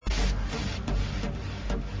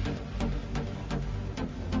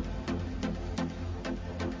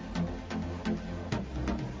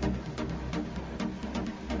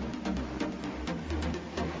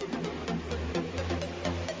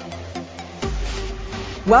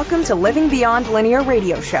Welcome to Living Beyond Linear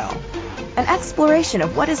Radio Show, an exploration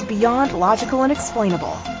of what is beyond logical and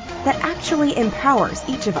explainable that actually empowers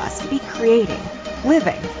each of us to be creating,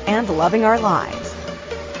 living, and loving our lives.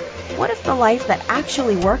 What if the life that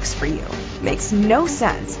actually works for you makes no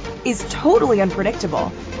sense, is totally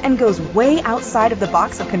unpredictable, and goes way outside of the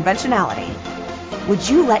box of conventionality? Would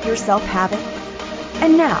you let yourself have it?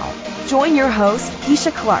 And now, join your host,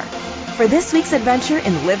 Keisha Clark, for this week's adventure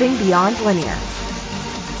in Living Beyond Linear.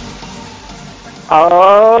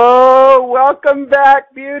 Oh, welcome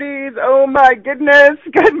back, beauties. Oh, my goodness.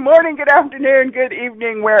 Good morning, good afternoon, good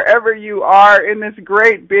evening, wherever you are in this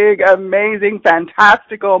great, big, amazing,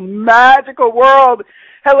 fantastical, magical world.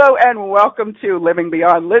 Hello and welcome to Living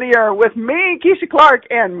Beyond Linear with me, Keisha Clark,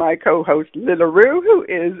 and my co-host, Lila Rue, who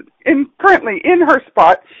is currently in her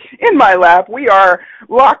spot in my lap. We are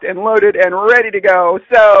locked and loaded and ready to go.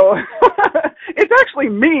 So it's actually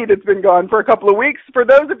me that's been gone for a couple of weeks. For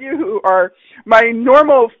those of you who are my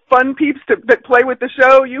normal fun peeps that play with the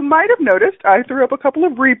show, you might have noticed I threw up a couple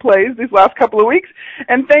of replays these last couple of weeks.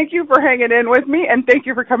 And thank you for hanging in with me, and thank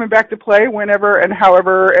you for coming back to play whenever and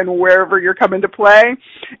however and wherever you're coming to play.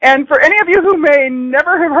 And for any of you who may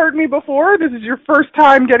never have heard me before, this is your first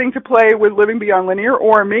time getting to play with Living Beyond Linear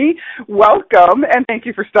or me, welcome, and thank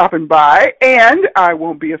you for stopping by. And I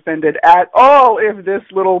won't be offended at all if this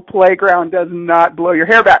little playground does not blow your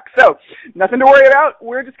hair back. So, nothing to worry about.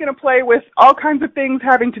 We're just going to play with all kinds of things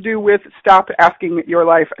having to do with stop asking your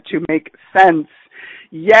life to make sense.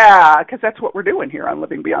 Yeah, because that's what we're doing here on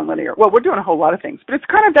Living Beyond Linear. Well, we're doing a whole lot of things, but it's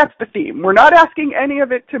kind of, that's the theme. We're not asking any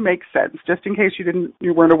of it to make sense, just in case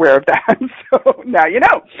you weren't aware of that. So now you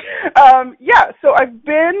know. So I've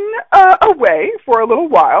been away for a little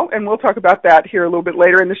while, and we'll talk about that here a little bit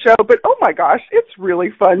later in the show, but oh my gosh, it's really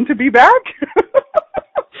fun to be back.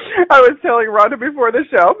 I was telling Rhonda before the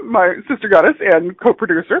show, my sister goddess and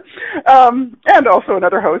co-producer, and also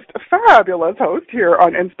another host, a fabulous host here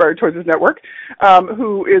on Inspired Choices Network,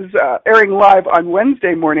 who is airing live on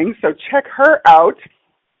Wednesday mornings, so check her out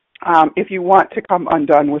if you want to come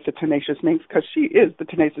undone with the Tenacious Minx, because she is the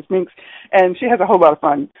Tenacious Minx, and she has a whole lot of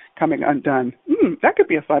fun coming undone. That could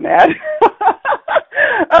be a fun ad.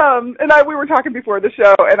 We were talking before the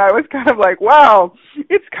show, and I was kind of like, wow,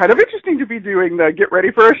 it's kind of interesting to be doing the Get Ready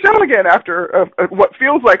for a Show again after what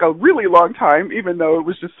feels like a really long time, even though it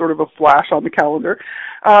was just sort of a flash on the calendar.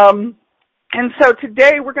 And so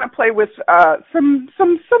today we're going to play with some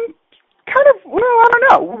kind of, well, I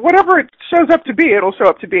don't know, whatever it shows up to be, it'll show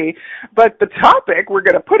up to be. But the topic we're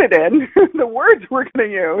going to put it in, the words we're going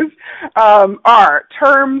to use, are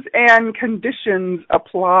terms and conditions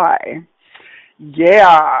apply.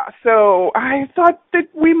 Yeah, so I thought that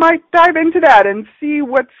we might dive into that and see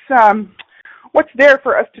what's there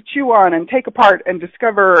for us to chew on and take apart and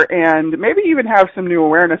discover and maybe even have some new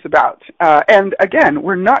awareness about. And again,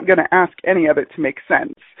 we're not going to ask any of it to make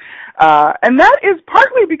sense. And that is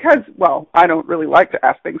partly because, well, I don't really like to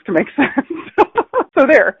ask things to make sense. So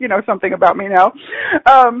there, something about me now.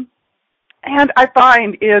 And I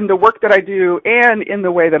find in the work that I do and in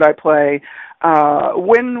the way that I play,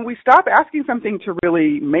 when we stop asking something to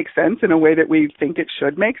really make sense in a way that we think it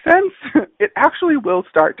should make sense, it actually will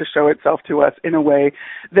start to show itself to us in a way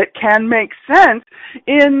that can make sense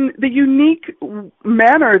in the unique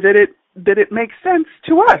manner that it makes sense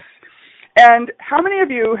to us. And how many of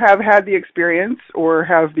you have had the experience or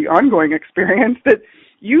have the ongoing experience that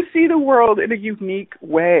you see the world in a unique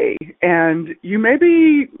way, and you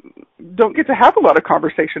maybe don't get to have a lot of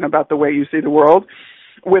conversation about the way you see the world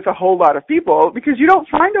with a whole lot of people, because you don't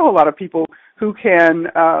find a whole lot of people who can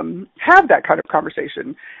have that kind of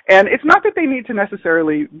conversation. And it's not that they need to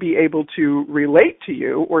necessarily be able to relate to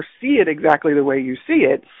you or see it exactly the way you see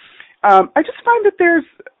it. I just find that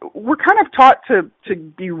we're kind of taught to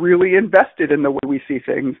be really invested in the way we see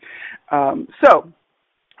things. So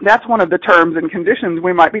that's one of the terms and conditions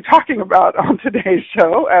we might be talking about on today's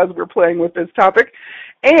show as we're playing with this topic.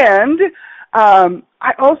 And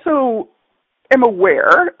I also am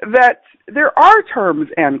aware that there are terms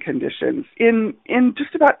and conditions in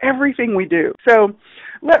just about everything we do. So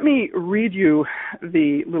let me read you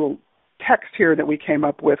the little text here that we came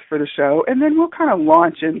up with for the show, and then we'll kind of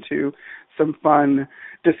launch into some fun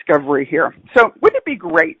discovery here. So wouldn't it be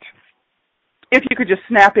great if you could just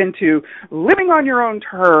snap into living on your own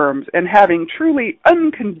terms and having truly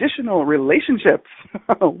unconditional relationships?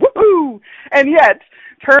 Woohoo! And yet,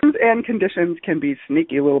 terms and conditions can be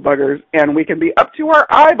sneaky little buggers, and we can be up to our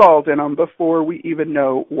eyeballs in them before we even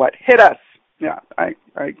know what hit us. Yeah,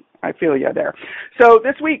 I feel you there. So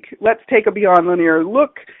this week, let's take a Beyond Linear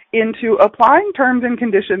look into applying terms and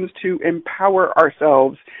conditions to empower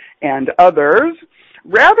ourselves and others.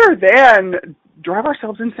 rather than drive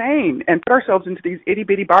ourselves insane and put ourselves into these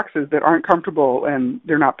itty-bitty boxes that aren't comfortable and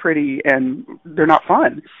they're not pretty and they're not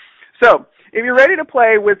fun. So if you're ready to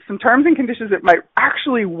play with some terms and conditions that might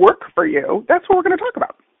actually work for you, that's what we're going to talk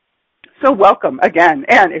about. So welcome again.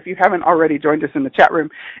 And if you haven't already joined us in the chat room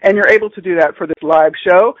and you're able to do that for this live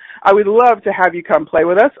show, I would love to have you come play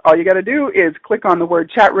with us. All you got to do is click on the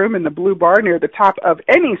word chat room in the blue bar near the top of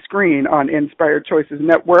any screen on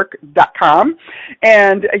InspiredChoicesNetwork.com.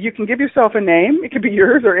 And you can give yourself a name. It could be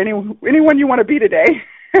yours or anyone you want to be today.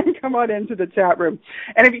 And come on into the chat room.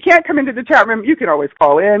 And if you can't come into the chat room, you can always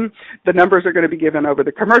call in. The numbers are going to be given over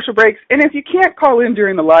the commercial breaks. And if you can't call in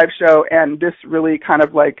during the live show and this really kind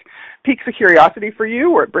of like piques a curiosity for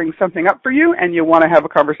you or it brings something up for you and you want to have a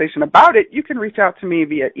conversation about it, you can reach out to me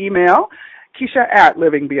via email,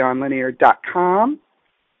 Keisha@livingbeyondlinear.com.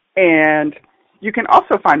 And you can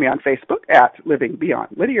also find me on Facebook at Living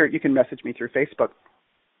Beyond Linear. You can message me through Facebook.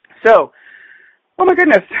 So, oh my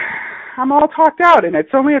goodness, I'm all talked out, and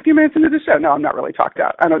it's only a few minutes into the show. No, I'm not really talked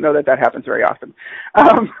out. I don't know that happens very often.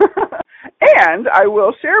 And I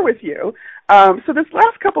will share with you, so this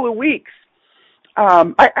last couple of weeks,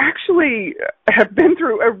 I actually have been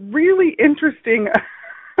through a really interesting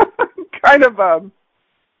kind of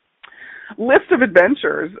list of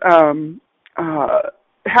adventures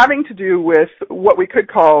having to do with what we could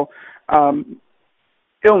call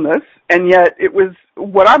illness, and yet it was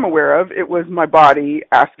what I'm aware of. It was my body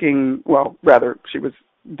asking, well, rather, she was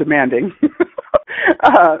demanding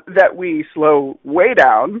that we slow way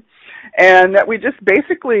down and that we just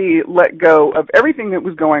basically let go of everything that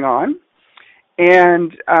was going on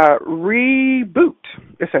and reboot,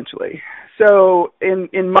 essentially. So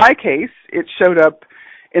in my case, it showed up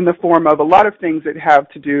in the form of a lot of things that have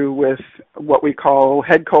to do with what we call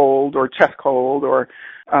head cold or chest cold, or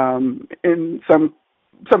in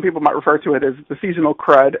some people might refer to it as the seasonal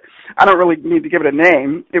crud. I don't really need to give it a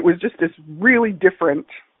name. It was just this really different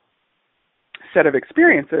set of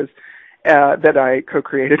experiences that I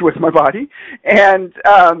co-created with my body, and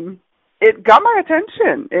it got my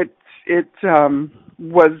attention. It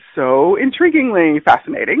was so intriguingly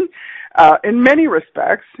fascinating in many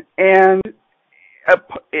respects, and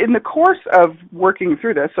in the course of working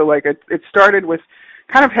through this, so like it started with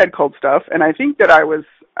kind of head cold stuff, and I think that I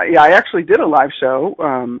actually did a live show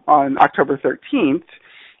on October 13th,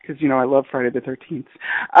 because, you know, I love Friday the 13th.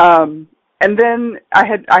 And then I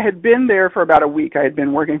had been there for about a week. I had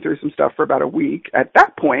been working through some stuff for about a week at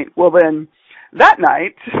that point. Well, then that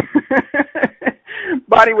night,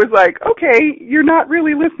 Bonnie was like, okay, you're not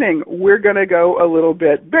really listening. We're going to go a little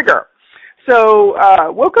bit bigger. So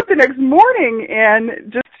woke up the next morning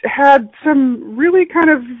and just had some really kind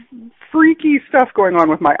of freaky stuff going on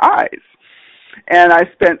with my eyes. And I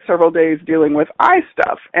spent several days dealing with eye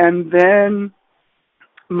stuff. And then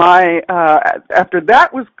after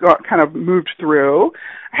that was kind of moved through,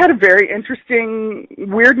 I had a very interesting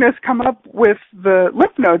weirdness come up with the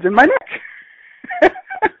lymph nodes in my neck.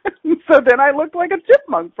 So then I looked like a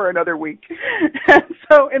chipmunk for another week. And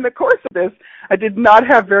so in the course of this, I did not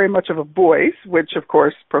have very much of a voice, which of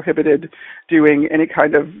course prohibited doing any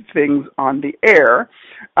kind of things on the air.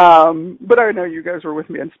 But I know you guys were with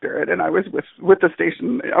me in spirit, and I was with the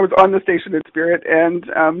station. I was on the station in spirit, and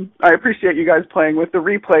I appreciate you guys playing with the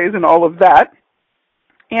replays and all of that.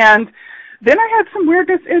 And then I had some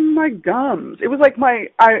weirdness in my gums. It was like my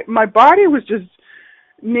body was just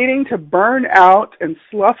needing to burn out and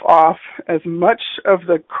slough off as much of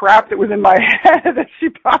the crap that was in my head as she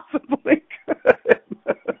possibly could.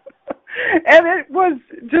 And it was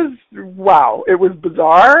just, wow. It was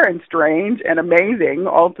bizarre and strange and amazing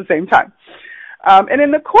all at the same time. And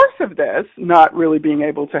in the course of this, not really being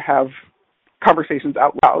able to have conversations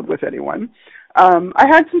out loud with anyone, I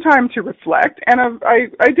had some time to reflect, and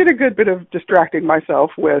I did a good bit of distracting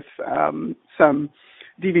myself with some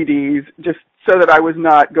DVDs, just so that I was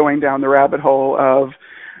not going down the rabbit hole of,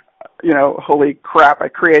 you know, holy crap, I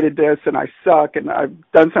created this and I suck and I've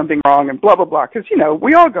done something wrong and blah, blah, blah. Because, you know,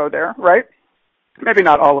 we all go there, right? Maybe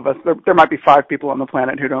not all of us. There might be 5 people on the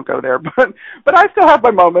planet who don't go there, but I still have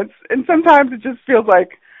my moments. And sometimes it just feels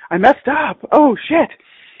like I messed up. Oh, shit.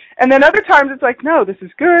 And then other times it's like, no, this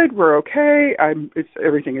is good. We're okay.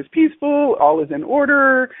 Everything is peaceful. All is in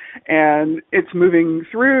order, and it's moving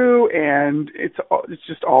through, and it's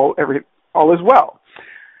just all is well.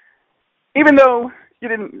 Even though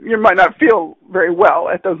you might not feel very well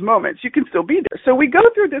at those moments, you can still be there. So we go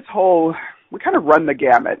through this we kind of run the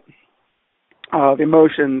gamut of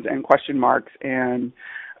emotions and question marks and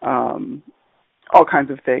all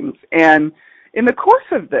kinds of things. And in the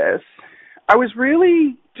course of this, I was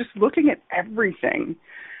really just looking at everything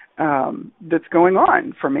that's going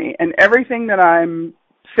on for me, and everything that I'm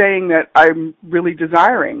saying that I'm really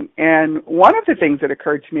desiring. And one of the things that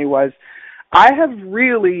occurred to me was I have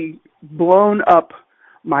really blown up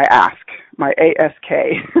my ask, my ASK.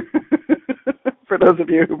 For those of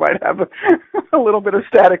you who might have a little bit of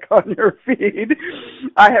static on your feed,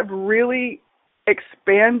 I have really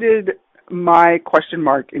expanded my question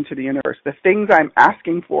mark into the universe. The things I'm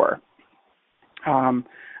asking for,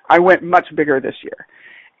 I went much bigger this year.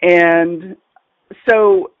 And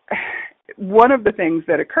so one of the things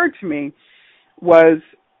that occurred to me was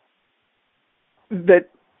that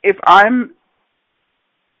if I'm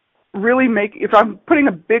putting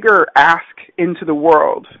a bigger ask into the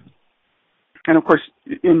world, and of course,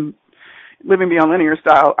 in Living Beyond Linear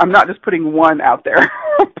style, I'm not just putting one out there,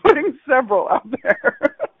 I'm putting several out there.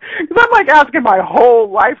 Because I'm like asking my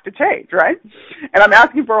whole life to change, right? And I'm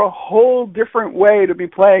asking for a whole different way to be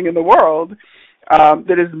playing in the world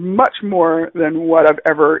that is much more than what I've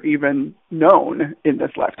ever even known in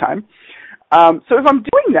this lifetime. So if I'm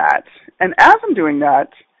doing that, and as I'm doing that,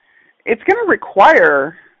 it's going to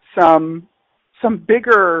require some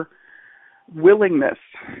bigger willingness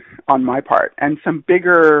on my part, and some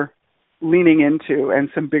bigger leaning into, and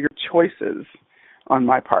some bigger choices on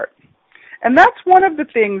my part. And that's one of the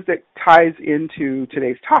things that ties into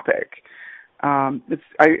today's topic. I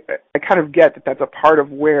kind of get that that's a part of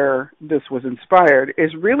where this was inspired,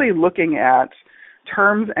 is really looking at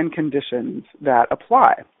terms and conditions that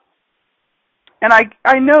apply. And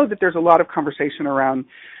I know that there's a lot of conversation around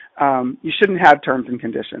you shouldn't have terms and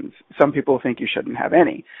conditions. Some people think you shouldn't have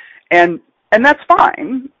any. And that's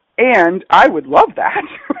fine. And I would love that.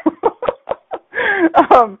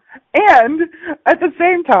 And at the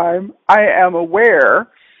same time, I am aware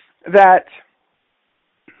that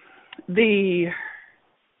the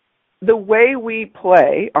way we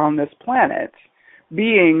play on this planet,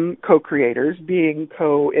 being co-creators, being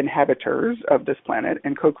co-inhabitors of this planet,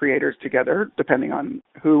 and co-creators together, depending on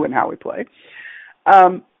who and how we play,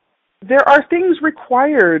 there are things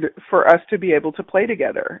required for us to be able to play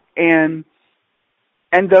together. And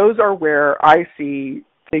those are where I see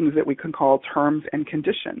things that we can call terms and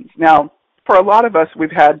conditions. Now, for a lot of us, we've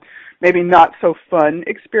had maybe not so fun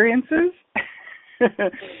experiences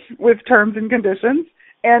with terms and conditions.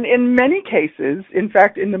 And in many cases, in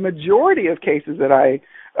fact, in the majority of cases that I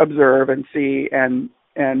observe and see and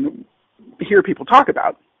hear people talk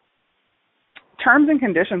about, terms and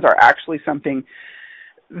conditions are actually something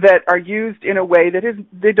that are used in a way that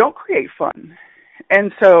they don't create fun.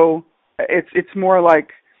 And so it's more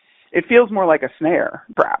like, it feels more like a snare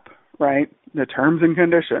trap, right? The terms and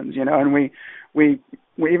conditions, and we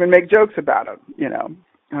even make jokes about them,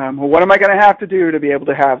 well, what am I going to have to do to be able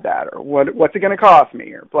to have that? Or what's it going to cost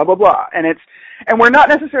me? Or blah, blah, blah. And we're not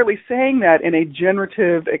necessarily saying that in a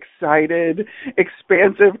generative, excited,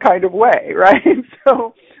 expansive kind of way, right?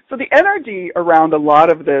 So the energy around a lot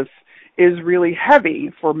of this is really heavy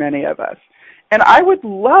for many of us. And I would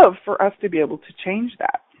love for us to be able to change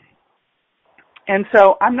that. And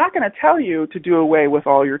so I'm not going to tell you to do away with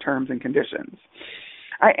all your terms and conditions.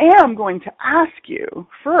 I am going to ask you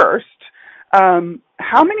first,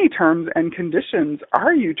 how many terms and conditions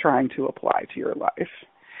are you trying to apply to your life?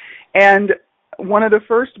 And one of the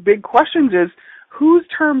first big questions is, whose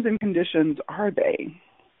terms and conditions are they?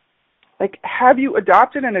 Like, have you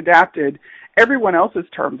adopted and adapted everyone else's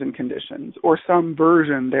terms and conditions, or some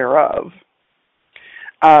version thereof,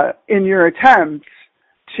 in your attempts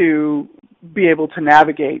to be able to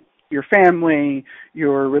navigate your family,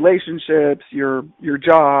 your relationships, your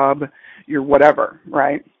job, your whatever,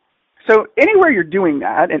 right? So anywhere you're doing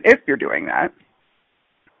that, and if you're doing that,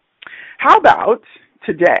 how about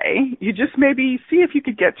today you just maybe see if you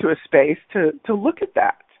could get to a space to look at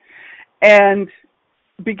that and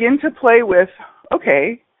begin to play with,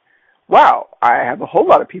 okay, wow, I have a whole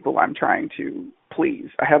lot of people I'm trying to please.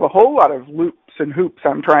 I have a whole lot of loops and hoops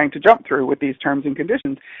I'm trying to jump through with these terms and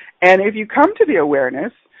conditions. And if you come to the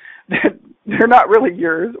awareness that they're not really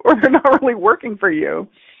yours, or they're not really working for you,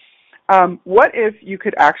 what if you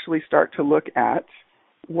could actually start to look at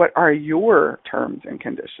what are your terms and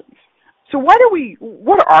conditions? So what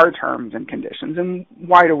are our terms and conditions, and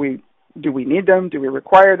why do we need them? Do we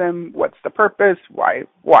require them? What's the purpose? Why,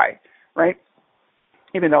 right?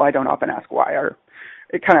 Even though I don't often ask why, or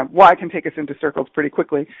why can take us into circles pretty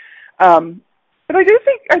quickly. But I do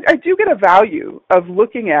think I do get a value of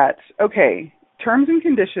looking at, okay, terms and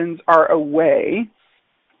conditions are a way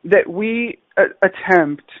that we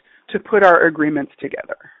attempt to put our agreements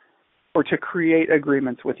together, or to create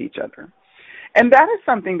agreements with each other. And that is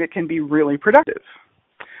something that can be really productive.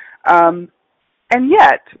 And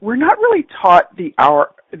yet, we're not really taught the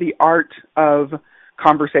art of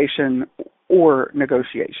conversation or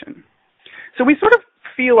negotiation. So we sort of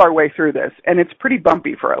feel our way through this, and it's pretty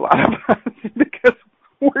bumpy for a lot of us because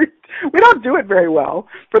we don't do it very well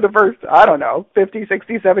for the first, 50,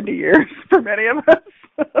 60, 70 years for many of us.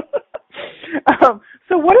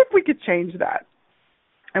 So what if we could change that?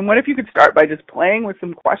 And what if you could start by just playing with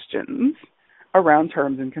some questions around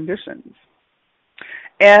terms and conditions?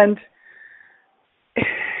 And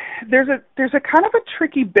there's a kind of a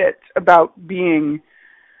tricky bit about being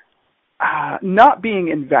not being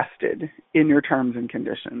invested in your terms and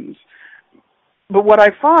conditions. But what I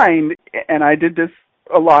find, and I did this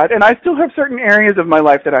a lot, and I still have certain areas of my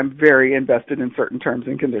life that I'm very invested in certain terms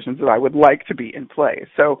and conditions that I would like to be in place.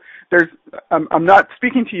 So I'm not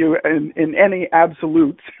speaking to you in any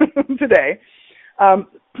absolutes today. But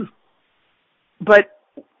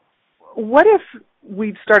what if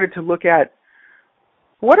we started to look at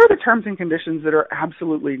what are the terms and conditions that are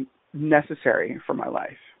absolutely necessary for my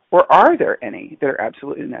life? Or are there any that are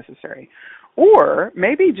absolutely necessary? Or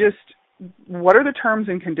maybe just what are the terms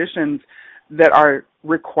and conditions that are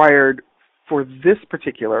required for this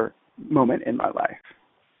particular moment in my life?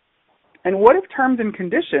 And what if terms and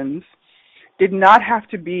conditions did not have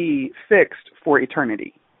to be fixed for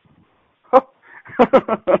eternity?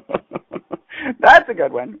 That's a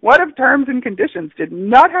good one. What if terms and conditions did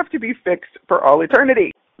not have to be fixed for all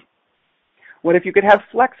eternity? What if you could have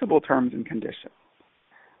flexible terms and conditions?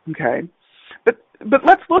 Okay. But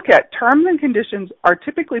let's look at terms and conditions are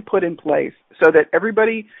typically put in place so that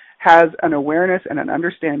everybody has an awareness and an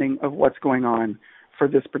understanding of what's going on for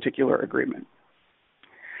this particular agreement.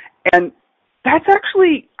 And that's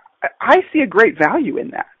actually, I see a great value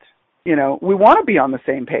in that. You know, we want to be on the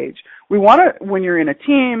same page. We want to, when you're in a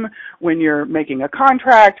team, when you're making a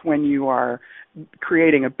contract, when you are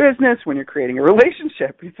creating a business, when you're creating a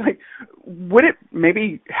relationship, it's like, would it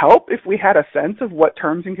maybe help if we had a sense of what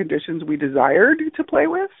terms and conditions we desired to play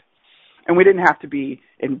with? And we didn't have to be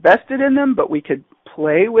invested in them, but we could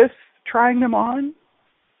play with trying them on?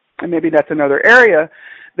 And maybe that's another area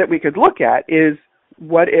that we could look at is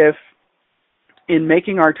what if in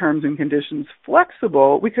making our terms and conditions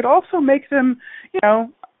flexible, we could also make them,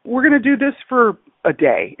 we're going to do this for a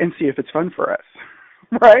day and see if it's fun for us,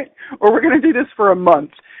 right? Or we're going to do this for a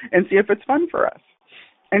month and see if it's fun for us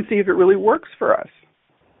and see if it really works for us.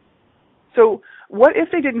 So what if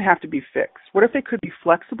they didn't have to be fixed? What if they could be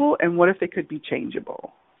flexible, and what if they could be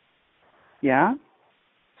changeable? Yeah?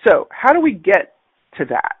 So how do we get to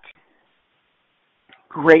that?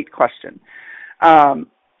 Great question.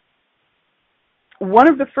 One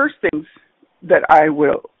of the first things that I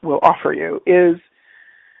will offer you is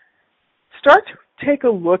start to take a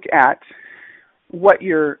look at what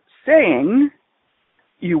you're saying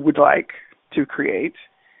you would like to create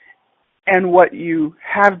and what you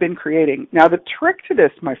have been creating. Now, the trick to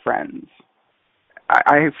this, my friends,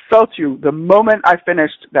 I felt you the moment I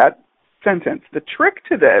finished that sentence. The trick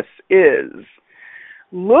to this is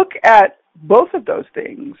look at both of those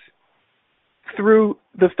things through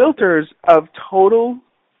the filters of total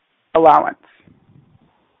allowance.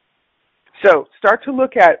 So start to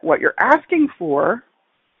look at what you're asking for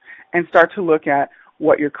and start to look at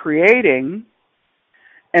what you're creating.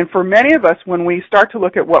 And for many of us, when we start to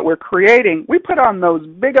look at what we're creating, we put on those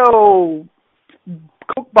big old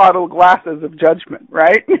Coke bottle glasses of judgment,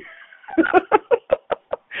 right?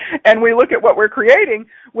 And we look at what we're creating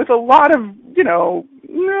with a lot of,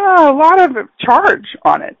 charge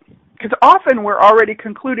on it. Because often we're already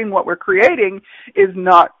concluding what we're creating is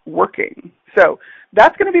not working. So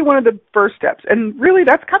that's going to be one of the first steps. And really,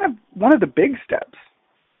 that's kind of one of the big steps,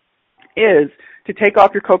 is to take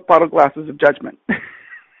off your Coke bottle glasses of judgment.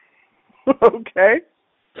 Okay?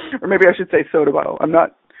 Or maybe I should say soda bottle. I'm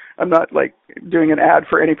not like doing an ad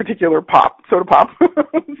for any particular soda pop.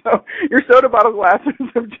 So your soda bottle glasses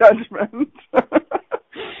of judgment.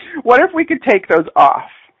 What if we could take those off?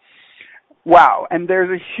 Wow, and there's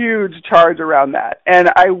a huge charge around that. And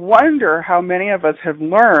I wonder how many of us have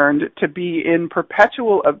learned to be in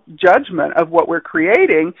perpetual judgment of what we're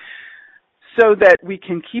creating so that we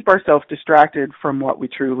can keep ourselves distracted from what we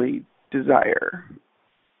truly desire,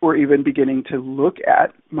 or even beginning to look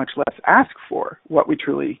at, much less ask for, what we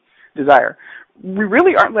truly desire. We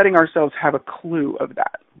really aren't letting ourselves have a clue of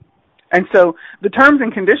that. And so the terms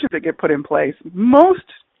and conditions that get put in place,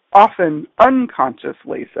 most often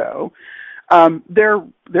unconsciously so, they're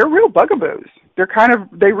real bugaboos.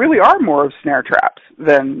 They really are more of snare traps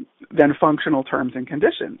than functional terms and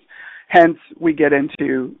conditions. Hence, we get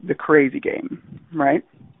into the crazy game, right?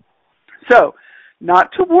 So,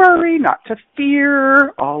 not to worry, not to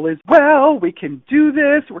fear. All is well. We can do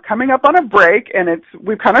this. We're coming up on a break, and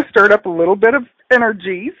we've kind of stirred up a little bit of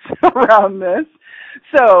energies around this.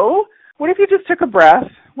 So what if you just took a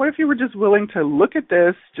breath? What if you were just willing to look at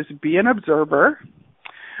this, just be an observer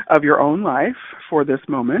of your own life for this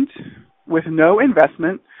moment with no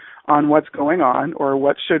investment on what's going on or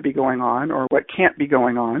what should be going on or what can't be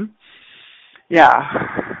going on? Yeah,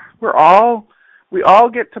 we all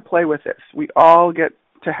get to play with this. We all get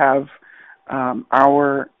to have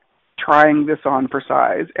our trying this on for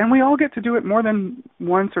size, and we all get to do it more than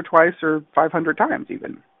once or twice or 500 times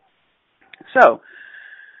even. So,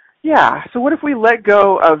 yeah, so what if we let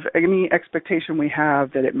go of any expectation we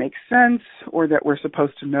have that it makes sense or that we're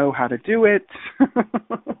supposed to know how to do it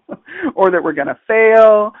or that we're going to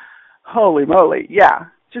fail? Holy moly, yeah,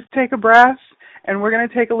 just take a breath, and we're going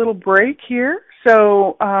to take a little break here.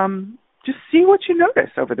 So just see what you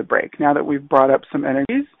notice over the break now that we've brought up some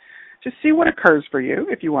energies. Just see what occurs for you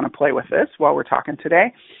if you want to play with this while we're talking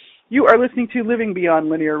today. You are listening to Living Beyond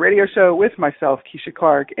Linear Radio Show with myself, Keisha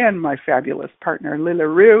Clark, and my fabulous partner, Lila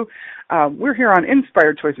Rue. We're here on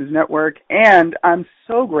Inspired Choices Network, and I'm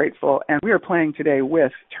so grateful. And we are playing today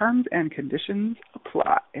with Terms and Conditions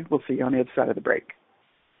Apply. We'll see you on the other side of the break.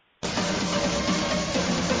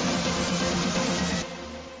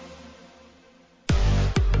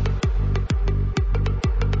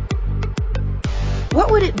 What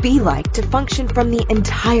would it be like to function from the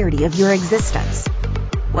entirety of your existence?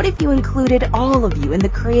 What if you included all of you in the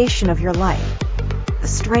creation of your life? The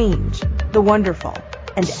strange, the wonderful,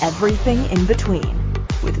 and everything in between,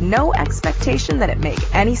 with no expectation that it make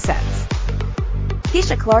any sense.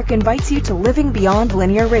 Keisha Clark invites you to Living Beyond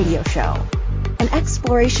Linear Radio Show, an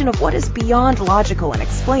exploration of what is beyond logical and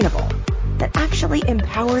explainable, that actually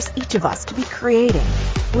empowers each of us to be creating,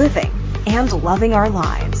 living, and loving our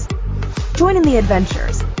lives. Join in the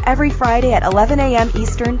adventures every Friday at 11 a.m.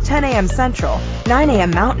 Eastern, 10 a.m. Central, 9 a.m.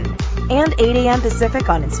 Mountain, and 8 a.m. Pacific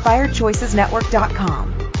on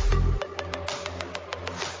InspiredChoicesNetwork.com.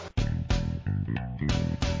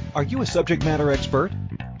 Are you a subject matter expert?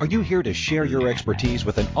 Are you here to share your expertise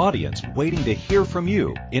with an audience waiting to hear from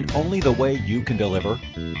you in only the way you can deliver?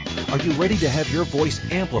 Are you ready to have your voice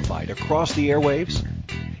amplified across the airwaves?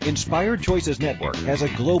 Inspired Choices Network has a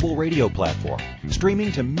global radio platform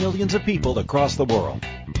streaming to millions of people across the world.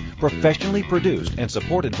 Professionally produced and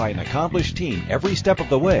supported by an accomplished team every step of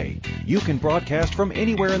the way, you can broadcast from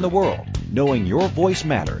anywhere in the world, knowing your voice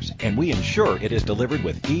matters, and we ensure it is delivered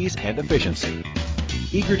with ease and efficiency.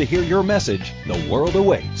 Eager to hear your message, the world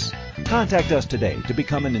awaits. Contact us today to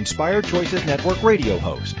become an Inspired Choices Network radio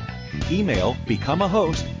host. Email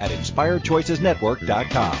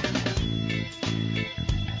becomeahost@inspiredchoicesnetwork.com.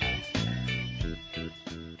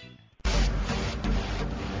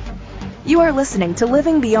 You are listening to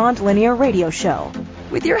Living Beyond Linear Radio Show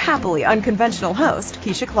with your happily unconventional host,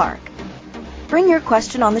 Keisha Clark. Bring your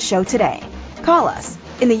question on the show today. Call us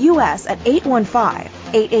in the U.S. at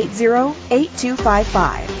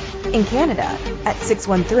 815-880-8255. In Canada at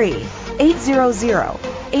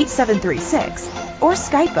 613-800-8736. Or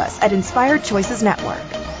Skype us at Inspired Choices Network.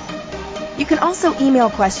 You can also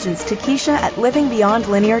email questions to Keisha at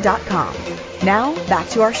livingbeyondlinear.com. Now, back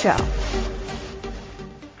to our show.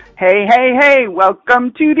 Hey,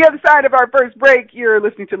 welcome to the other side of our first break. You're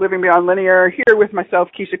listening to Living Beyond Linear here with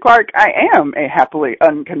myself, Keisha Clark. I am a happily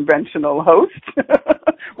unconventional host.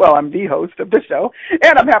 Well, I'm the host of the show,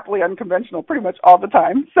 and I'm happily unconventional pretty much all the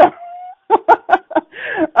time. So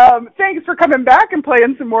thanks for coming back and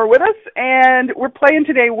playing some more with us. And we're playing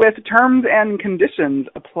today with Terms and Conditions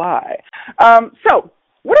Apply. So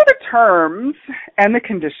what are the terms and the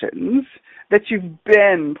conditions that you've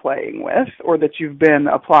been playing with or that you've been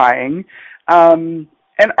applying? And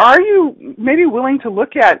are you maybe willing to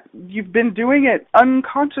look at, you've been doing it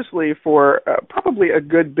unconsciously for probably a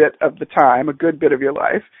good bit of the time, a good bit of your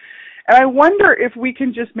life. And I wonder if we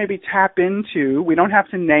can just maybe tap into, we don't have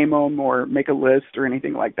to name them or make a list or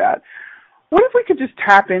anything like that. What if we could just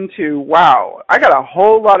tap into, wow, I got a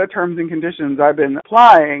whole lot of terms and conditions I've been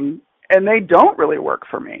applying and they don't really work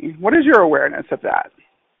for me. What is your awareness of that?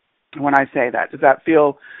 When I say that, does that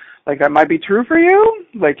feel like that might be true for you?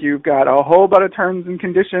 Like you've got a whole bunch of terms and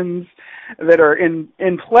conditions that are in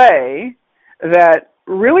play that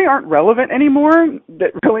really aren't relevant anymore,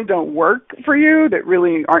 that really don't work for you, that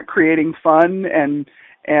really aren't creating fun and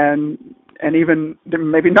even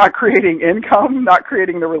maybe not creating income, not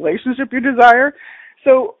creating the relationship you desire.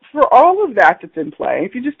 So for all of that that's in play,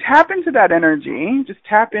 if you just tap into that energy, just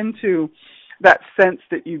tap into that sense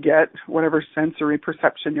that you get, whatever sensory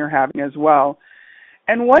perception you're having as well.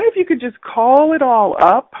 And what if you could just call it all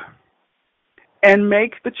up and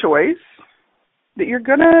make the choice that you're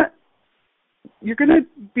gonna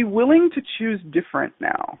be willing to choose different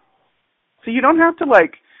now. So you don't have to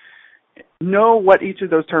know what each of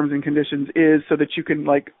those terms and conditions is so that you can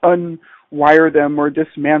unwire them or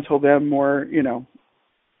dismantle them, or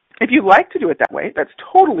if you like to do it that way, that's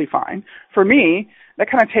totally fine. For me, that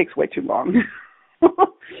kind of takes way too long.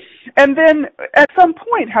 And then at some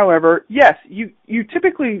point, however, yes, you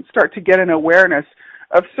typically start to get an awareness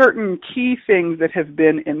of certain key things that have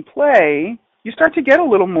been in play. You start to get a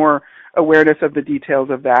little more awareness of the details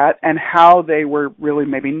of that and how they were really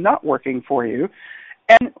maybe not working for you.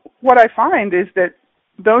 And what I find is that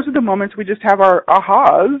those are the moments we just have our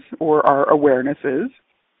ahas or our awarenesses,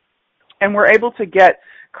 and we're able to get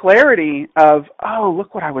clarity of, oh,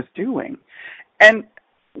 look what I was doing. And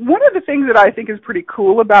one of the things that I think is pretty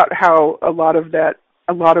cool about how a lot of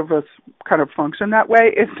us kind of function that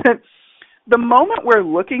way is that the moment we're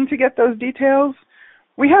looking to get those details,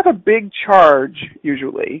 we have a big charge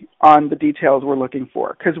usually on the details we're looking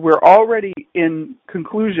for, because we're already in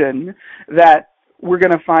conclusion that we're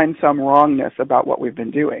going to find some wrongness about what we've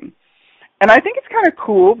been doing. And I think it's kind of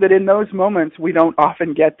cool that in those moments we don't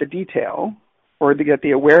often get the detail or to get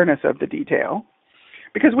the awareness of the detail,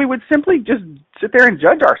 because we would simply just sit there and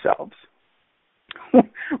judge ourselves.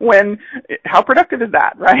 How productive is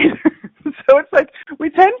that, right? So it's like we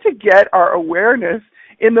tend to get our awareness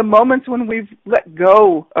in the moments when we've let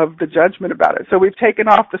go of the judgment about it. So we've taken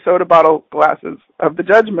off the soda bottle glasses of the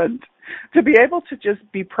judgment to be able to just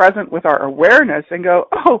be present with our awareness and go,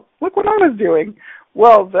 oh, look what I was doing.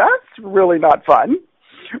 Well, that's really not fun.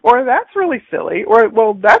 Or that's really silly. Or,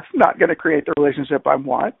 well, that's not going to create the relationship I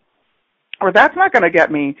want. Or that's not going to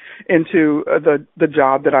get me into the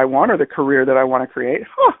job that I want or the career that I want to create.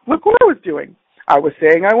 Look what I was doing. I was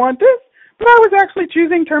saying I want this, but I was actually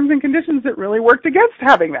choosing terms and conditions that really worked against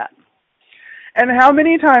having that. And how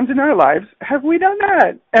many times in our lives have we done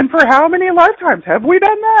that? And for how many lifetimes have we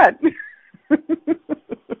done that?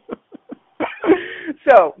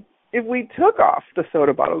 So, if we took off the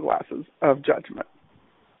soda bottle glasses of judgment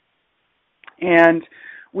and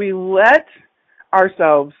we let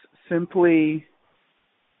ourselves simply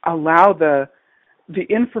allow the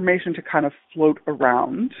information to kind of float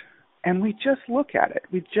around, and we just look at it,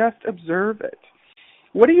 we just observe it,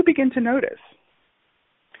 what do you begin to notice?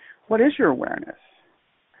 What is your awareness?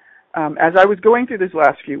 As I was going through these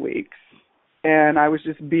last few weeks, and I was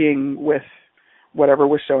just being with whatever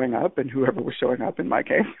was showing up and whoever was showing up in my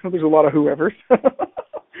case, there's a lot of whoever's.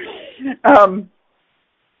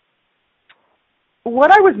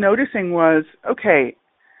 What I was noticing was, okay,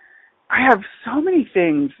 I have so many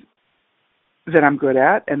things that I'm good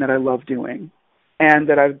at and that I love doing and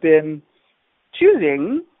that I've been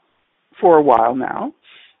choosing for a while now,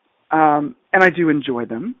 and I do enjoy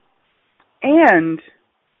them. And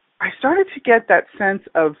I started to get that sense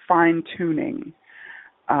of fine-tuning.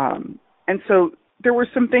 And so there were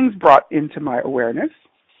some things brought into my awareness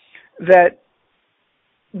that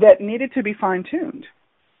needed to be fine-tuned,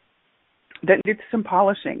 that needed some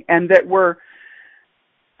polishing, and that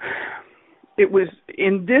it was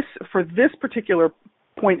for this particular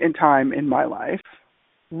point in time in my life,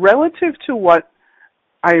 relative to what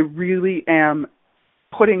I really am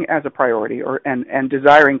putting as a priority and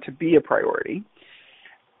desiring to be a priority,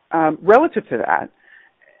 relative to that,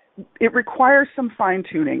 it requires some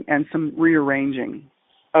fine-tuning and some rearranging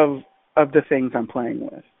of the things I'm playing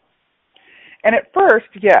with. And at first,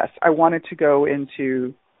 yes, I wanted to go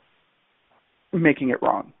into making it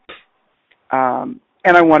wrong.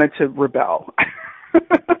 And I wanted to rebel.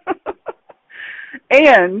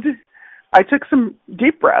 And I took some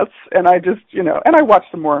deep breaths, and I just, and I watched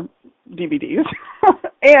some more DVDs,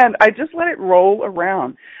 and I just let it roll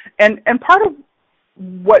around. And part of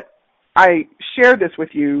what I share this with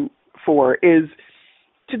you for is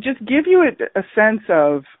to just give you a sense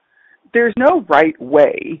of there's no right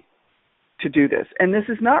way to do this. And this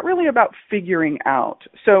is not really about figuring out.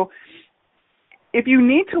 So if you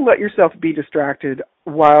need to let yourself be distracted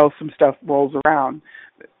while some stuff rolls around,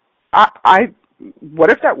 what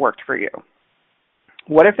if that worked for you?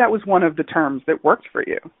 What if that was one of the terms that worked for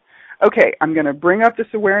you? Okay, I'm going to bring up this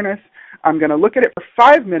awareness. I'm going to look at it for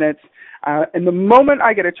 5 minutes. And the moment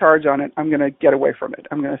I get a charge on it, I'm going to get away from it.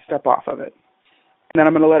 I'm going to step off of it. And then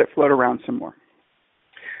I'm going to let it float around some more.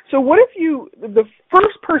 So what if the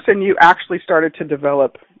first person you actually started to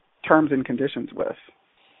develop terms and conditions with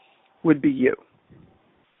would be you?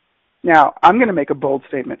 Now, I'm going to make a bold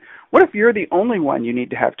statement. What if you're the only one you need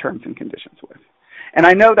to have terms and conditions with? And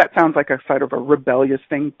I know that sounds like a sort of a rebellious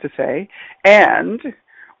thing to say. And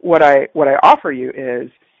what I offer you is,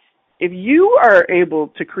 if you are able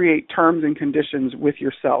to create terms and conditions with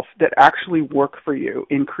yourself that actually work for you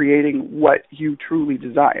in creating what you truly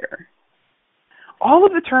desire, all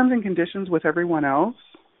of the terms and conditions with everyone else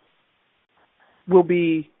will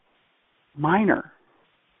be minor.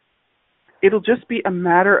 It'll just be a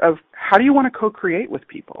matter of how do you want to co-create with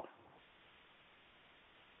people.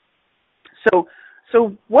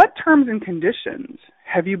 So what terms and conditions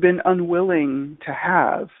have you been unwilling to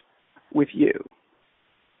have with you?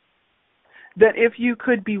 That if you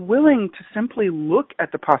could be willing to simply look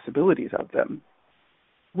at the possibilities of them,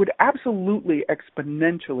 would absolutely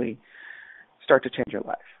exponentially start to change your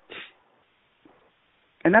life.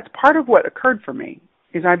 And that's part of what occurred for me,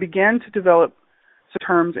 is I began to develop some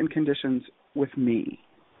terms and conditions with me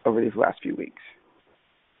over these last few weeks.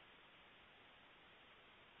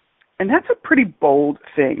 And that's a pretty bold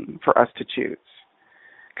thing for us to choose,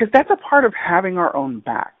 because that's a part of having our own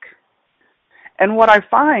back. And what I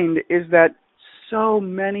find is that so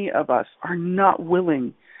many of us are not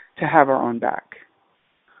willing to have our own back.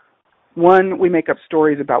 One, we make up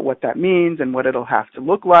stories about what that means and what it'll have to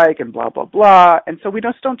look like and blah, blah, blah. And so we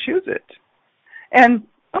just don't choose it. And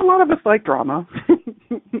a lot of us like drama.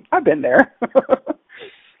 I've been there.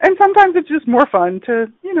 And sometimes it's just more fun to,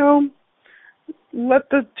 let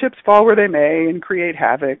the chips fall where they may and create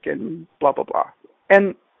havoc and blah, blah, blah.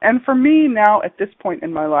 And for me now at this point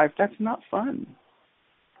in my life, that's not fun.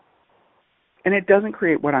 And it doesn't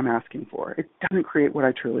create what I'm asking for. It doesn't create what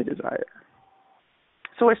I truly desire.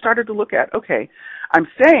 So I started to look at, okay, I'm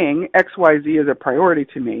saying XYZ is a priority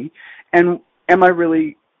to me, and am I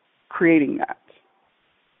really creating that?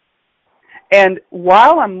 And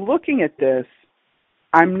while I'm looking at this,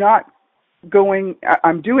 I'm doing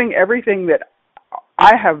everything that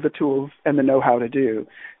I have the tools and the know-how to do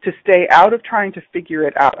to stay out of trying to figure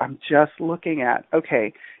it out. I'm just looking at,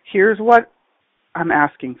 okay, here's what I'm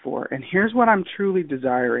asking for, and here's what I'm truly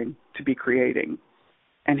desiring to be creating,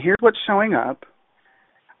 and here's what's showing up.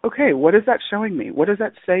 Okay, what is that showing me? What does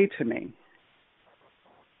that say to me?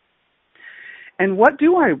 And what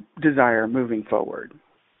do I desire moving forward?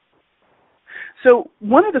 So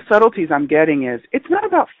one of the subtleties I'm getting is it's not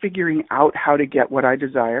about figuring out how to get what I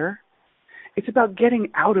desire. It's about getting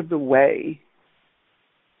out of the way.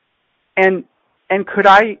 And could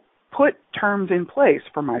I put terms in place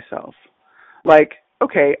for myself? Like,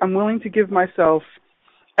 okay, I'm willing to give myself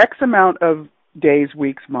X amount of days,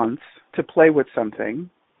 weeks, months to play with something.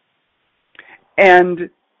 And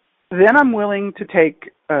then I'm willing to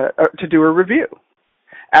to do a review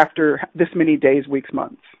after this many days, weeks,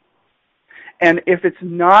 months. And if it's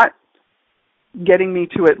not getting me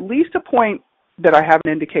to at least a point that I have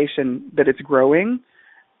an indication that it's growing,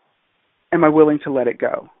 am I willing to let it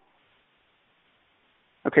go?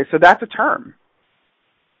 Okay, so that's a term.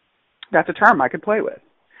 That's a term I could play with.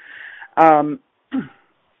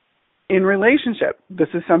 In relationship, this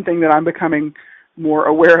is something that I'm becoming more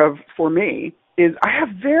aware of for me, is I have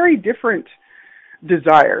very different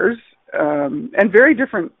desires and very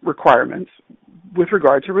different requirements with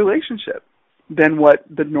regard to relationship than what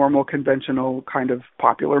the normal, conventional, kind of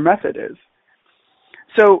popular method is.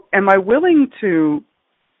 So am I willing to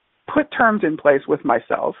put terms in place with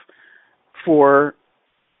myself for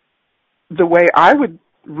the way I would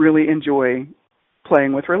really enjoy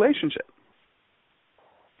playing with relationship?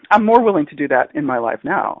 I'm more willing to do that in my life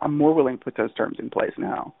now. I'm more willing to put those terms in place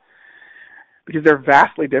now, because they're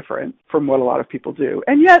vastly different from what a lot of people do.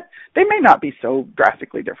 And yet, they may not be so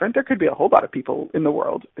drastically different. There could be a whole lot of people in the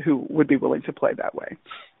world who would be willing to play that way,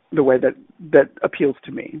 the way that appeals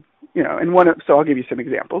to me. So I'll give you some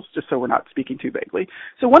examples, just so we're not speaking too vaguely.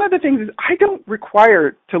 So one of the things is I don't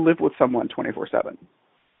require to live with someone 24/7.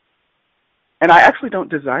 And I actually don't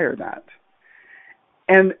desire that.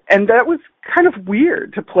 And that was kind of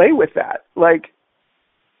weird to play with that. Like,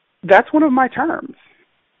 that's one of my terms.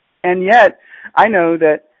 And yet, I know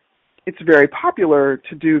that it's very popular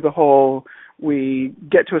to do the whole, we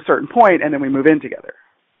get to a certain point and then we move in together.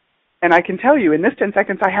 And I can tell you, in this 10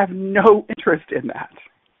 seconds, I have no interest in that.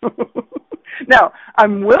 Now,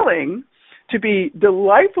 I'm willing to be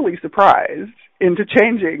delightfully surprised into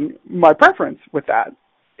changing my preference with that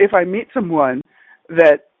if I meet someone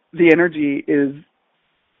that the energy is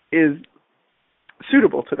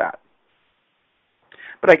suitable to that.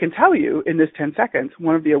 But I can tell you, in this 10 seconds,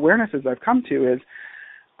 one of the awarenesses I've come to is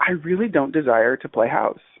I really don't desire to play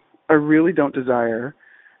house. I really don't desire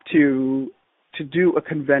to do a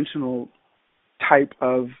conventional type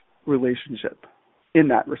of relationship in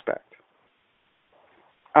that respect.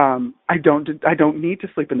 I don't need to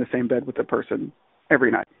sleep in the same bed with a person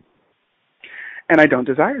every night. And I don't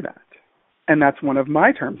desire that. And that's one of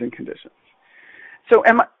my terms and conditions. So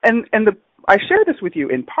I share this with you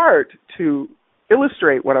in part to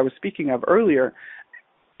illustrate what I was speaking of earlier.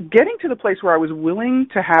 Getting to the place where I was willing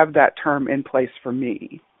to have that term in place for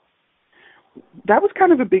me, that was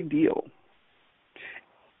kind of a big deal.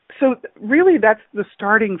 So really that's the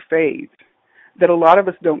starting phase that a lot of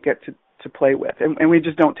us don't get to play with, and we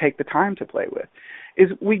just don't take the time to play with, is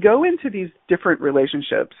we go into these different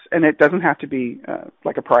relationships, and it doesn't have to be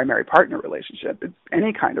like a primary partner relationship. It's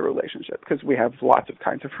any kind of relationship, because we have lots of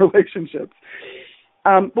kinds of relationships.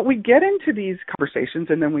 But we get into these conversations,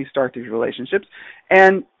 and then we start these relationships,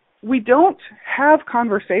 and we don't have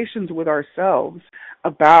conversations with ourselves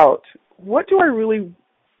about, what do I really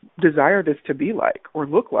desire this to be like, or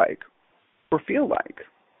look like, or feel like?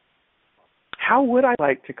 How would I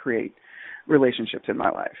like to create relationships in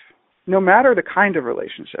my life, no matter the kind of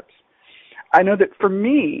relationships? I know that for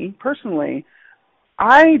me, personally,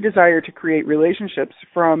 I desire to create relationships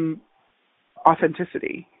from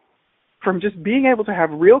authenticity, from just being able to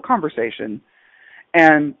have real conversation,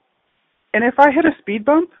 and if I hit a speed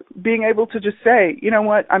bump, being able to just say, you know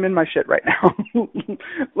what, I'm in my shit right now.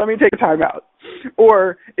 Let me take a time out.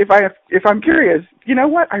 Or if I'm curious, you know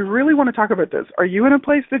what, I really want to talk about this. Are you in a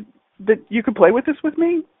place that you could play with this with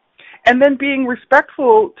me? And then being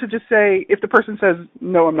respectful to just say, if the person says,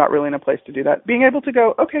 no, I'm not really in a place to do that, being able to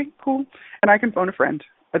go, okay, cool. And I can phone a friend,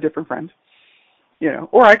 a different friend,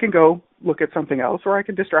 or I can go look at something else, or I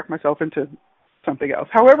can distract myself into something else.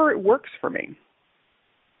 However it works for me.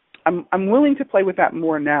 I'm willing to play with that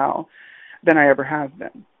more now than I ever have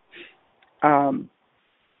been.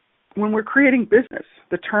 When we're creating business,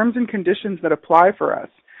 the terms and conditions that apply for us,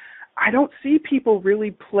 I don't see people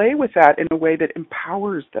really play with that in a way that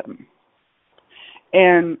empowers them.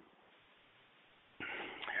 And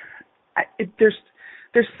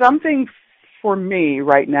there's something for me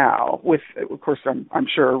right now with, of course, I'm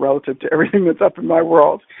sure relative to everything that's up in my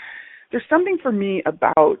world, there's something for me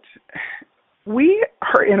about, we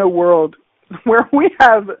are in a world where we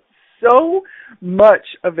have so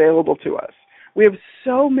much available to us. We have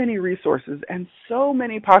so many resources and so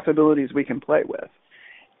many possibilities we can play with.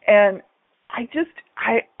 And I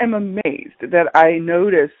am amazed that I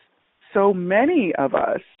notice so many of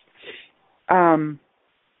us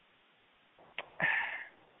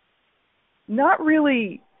not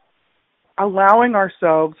really allowing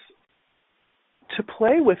ourselves to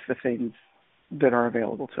play with the things that are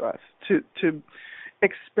available to us, to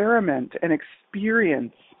experiment and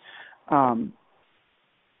experience the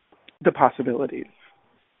possibilities.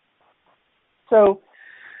 So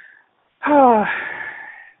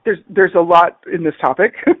there's a lot in this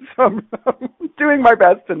topic, so I'm doing my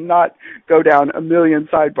best to not go down a million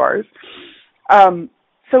sidebars.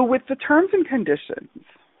 So with the terms and conditions,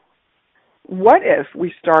 what if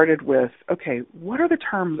we started with, okay, what are the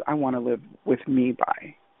terms I want to live with me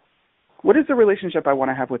by? What is the relationship I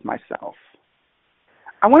want to have with myself?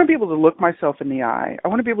 I want to be able to look myself in the eye. I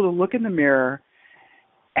want to be able to look in the mirror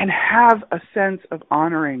and have a sense of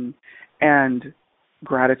honoring and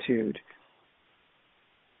gratitude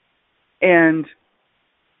and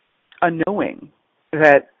a knowing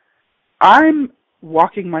that I'm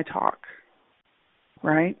walking my talk,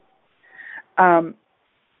 right?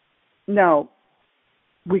 Now,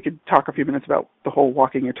 we could talk a few minutes about the whole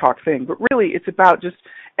walking your talk thing, but really it's about just,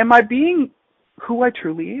 am I being who I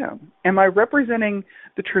truly am? Am I representing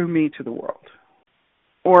the true me to the world?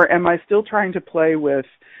 Or am I still trying to play with,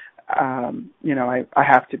 I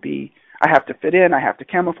have to fit in, I have to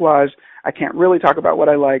camouflage, I can't really talk about what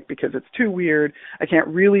I like because it's too weird, I can't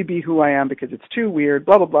really be who I am because it's too weird,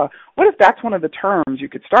 blah, blah, blah. What if that's one of the terms you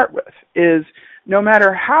could start with, is no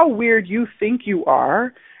matter how weird you think you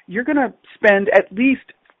are, you're going to spend at least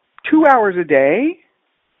 2 hours a day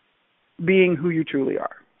being who you truly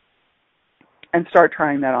are, and start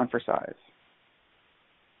trying that on for size.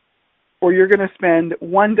 Or you're going to spend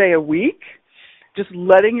 1 day a week just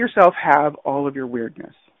letting yourself have all of your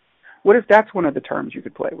weirdness. What if that's one of the terms you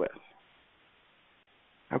could play with?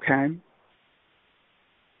 Okay?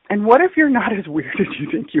 And what if you're not as weird as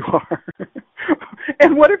you think you are?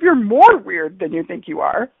 And what if you're more weird than you think you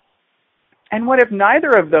are? And what if neither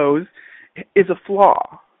of those is a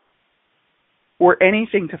flaw or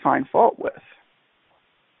anything to find fault with?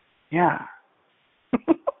 Yeah.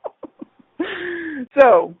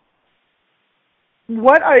 So,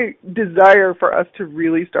 what I desire for us to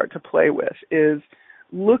really start to play with is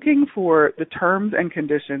looking for the terms and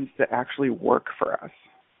conditions that actually work for us.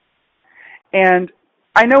 And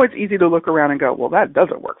I know it's easy to look around and go, well, that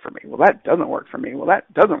doesn't work for me. Well, that doesn't work for me. Well,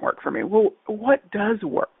 that doesn't work for me. Well, what does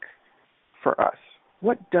work for us?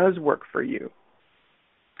 What does work for you?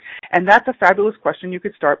 And that's a fabulous question you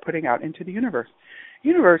could start putting out into the universe.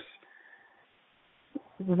 Universe,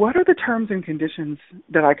 what are the terms and conditions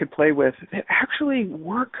that I could play with that actually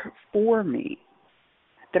work for me,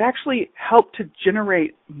 that actually help to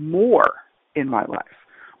generate more in my life,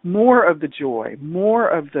 more of the joy, more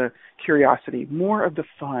of the curiosity, more of the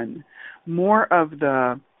fun, more of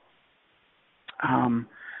the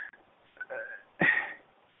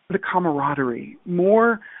camaraderie,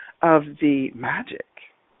 more of the magic,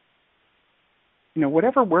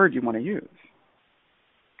 whatever word you want to use.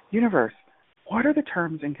 Universe, what are the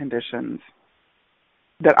terms and conditions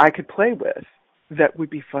that I could play with that would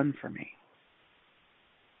be fun for me?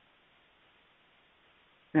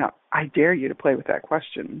 Now, I dare you to play with that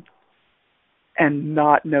question and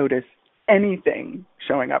not notice anything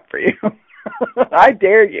showing up for you. I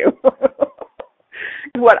dare you.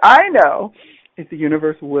 What I know is the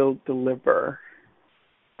universe will deliver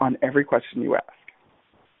on every question you ask.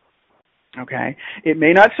 Okay? It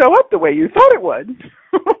may not show up the way you thought it would.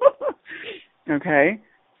 Okay?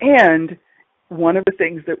 And one of the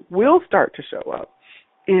things that will start to show up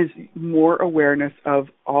is more awareness of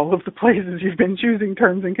all of the places you've been choosing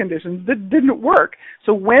terms and conditions that didn't work.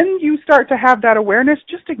 So when you start to have that awareness,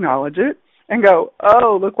 just acknowledge it and go,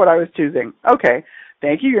 oh, look what I was choosing. Okay,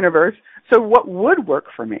 thank you, universe. So what would work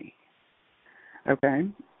for me? Okay?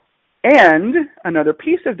 And another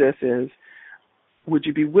piece of this is, would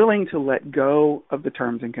you be willing to let go of the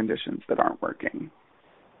terms and conditions that aren't working?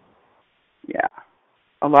 Yeah.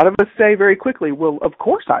 A lot of us say very quickly, well, of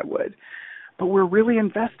course I would. But we're really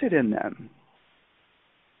invested in them.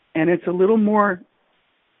 And it's a little more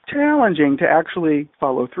challenging to actually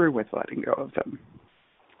follow through with letting go of them.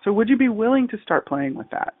 So would you be willing to start playing with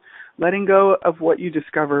that? Letting go of what you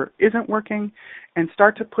discover isn't working and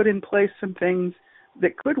start to put in place some things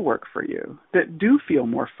that could work for you, that do feel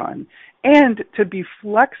more fun, and to be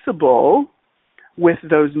flexible with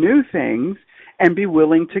those new things and be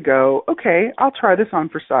willing to go, okay, I'll try this on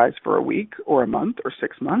for size for a week or a month or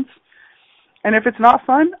 6 months. And if it's not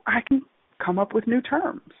fun, I can come up with new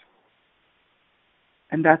terms.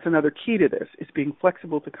 And that's another key to this, is being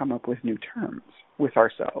flexible to come up with new terms with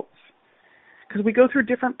ourselves. Because we go through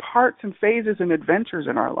different parts and phases and adventures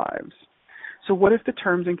in our lives. So what if the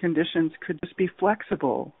terms and conditions could just be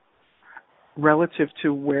flexible relative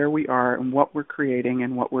to where we are and what we're creating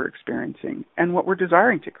and what we're experiencing and what we're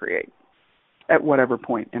desiring to create at whatever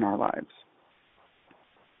point in our lives?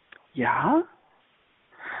 Yeah?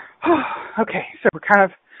 Okay, so we're kind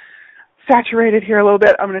of saturated here a little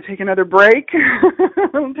bit. I'm going to take another break.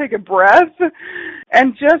 I'm going to take a breath.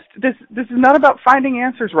 And just, this is not about finding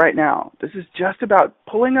answers right now. This is just about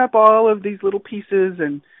pulling up all of these little pieces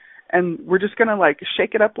and we're just going to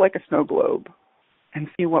shake it up like a snow globe and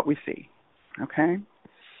see what we see. Okay?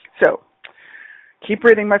 So, keep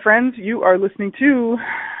breathing, my friends. You are listening to,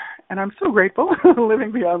 and I'm so grateful,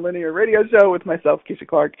 Living Beyond Linear radio show with myself, Keisha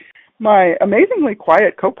Clark, my amazingly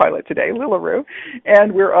quiet co-pilot today, Lilaroo,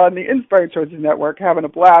 and we're on the Inspired Choices Network having a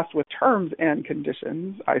blast with terms and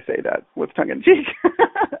conditions. I say that with tongue-in-cheek.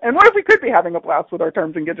 And what if we could be having a blast with our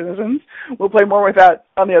terms and conditions? We'll play more with that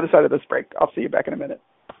on the other side of this break. I'll see you back in a minute.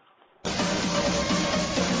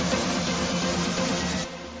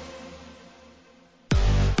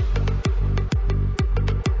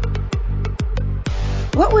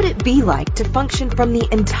 What would it be like to function from the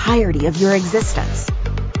entirety of your existence?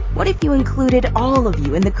 What if you included all of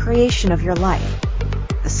you in the creation of your life?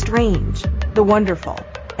 The strange, the wonderful,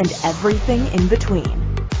 and everything in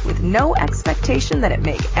between, with no expectation that it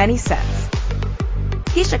make any sense.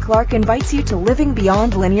 Keisha Clark invites you to Living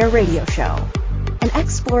Beyond Linear radio show, an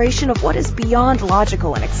exploration of what is beyond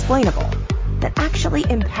logical and explainable, that actually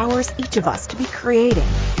empowers each of us to be creating,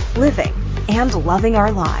 living, and loving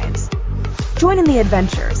our lives. Join in the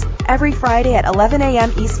adventures every Friday at 11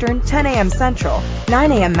 a.m. Eastern, 10 a.m. Central,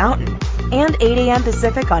 9 a.m. Mountain, and 8 a.m.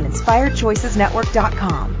 Pacific on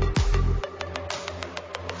InspiredChoicesNetwork.com.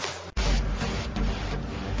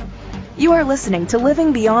 You are listening to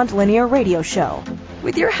Living Beyond Linear radio show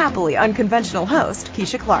with your happily unconventional host,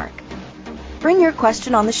 Keisha Clark. Bring your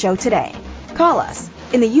question on the show today. Call us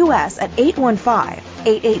in the U.S. at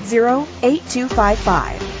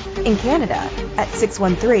 815-880-8255. In Canada at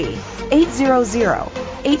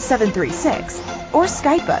 613-800-8736 or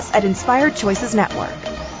Skype us at Inspired Choices Network.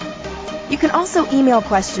 You can also email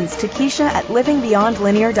questions to Keisha at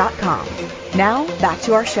livingbeyondlinear.com. Now, back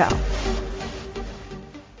to our show.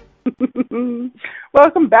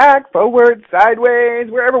 Welcome back, forward,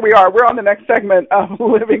 sideways, wherever we are. We're on the next segment of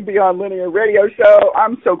Living Beyond Linear radio show.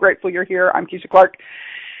 I'm so grateful you're here. I'm Keisha Clark.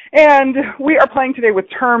 And we are playing today with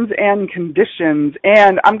terms and conditions,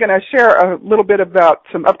 and I'm going to share a little bit about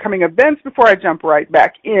some upcoming events before I jump right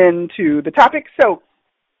back into the topic. So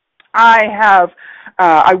I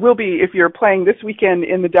will be, if you're playing this weekend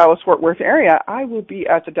in the Dallas-Fort Worth area, I will be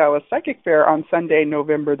at the Dallas Psychic Fair on Sunday,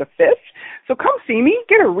 November the 5th. So come see me,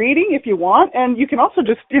 get a reading if you want, and you can also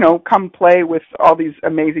just, come play with all these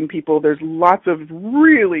amazing people. There's lots of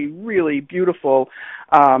really, really beautiful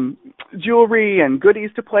jewelry and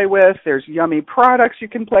goodies to play with. There's yummy products you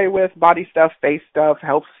can play with, body stuff, face stuff,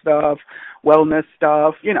 health stuff, wellness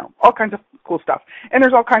stuff, all kinds of cool stuff. And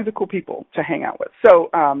there's all kinds of cool people to hang out with. So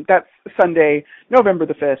that's Sunday, November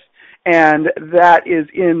the 5th, and that is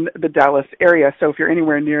in the Dallas area. So if you're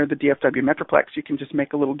anywhere near the DFW Metroplex, you can just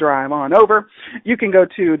make a little drive on over. You can go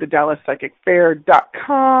to the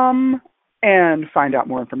DallasPsychicFair.com and find out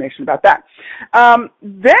more information about that.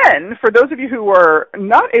 Then, for those of you who are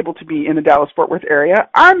not able to be in the Dallas-Fort Worth area,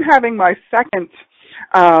 I'm having my second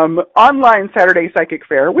online Saturday Psychic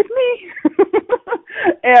Fair with me.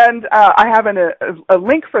 And I have a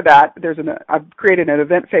link for that. I've created an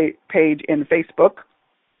event page in Facebook,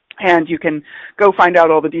 and you can go find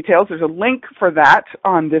out all the details. There's a link for that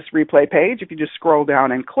on this replay page. If you just scroll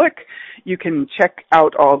down and click, you can check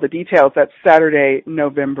out all the details. That's Saturday,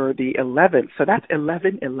 November the 11th. So that's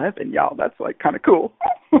 11/11, y'all. That's kind of cool.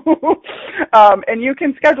 And you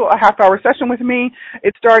can schedule a half-hour session with me.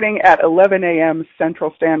 It's starting at 11 a.m.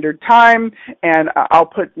 Central Standard Time, and I'll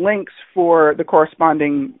put links for the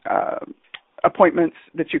corresponding appointments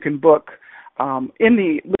that you can book in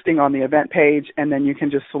the listing on the event page, and then you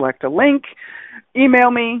can just select a link,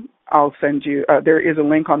 email me, I'll send you, there is a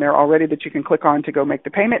link on there already that you can click on to go make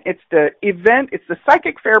the payment. It's the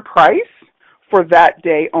Psychic Fair price for that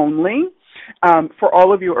day only, for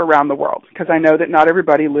all of you around the world, because I know that not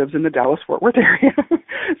everybody lives in the Dallas-Fort Worth area.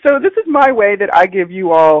 So this is my way that I give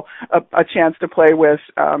you all a chance to play with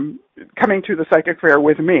coming to the Psychic Fair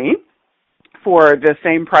with me, for the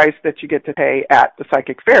same price that you get to pay at the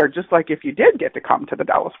Psychic Fair, just like if you did get to come to the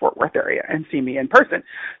Dallas-Fort Worth area and see me in person.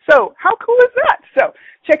 So how cool is that? So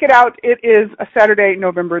check it out. It is a Saturday,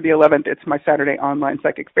 November the 11th. It's my Saturday online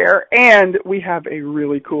Psychic Fair, and we have a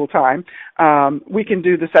really cool time. We can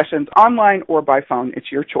do the sessions online or by phone.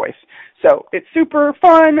 It's your choice. So it's super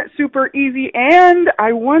fun, super easy, and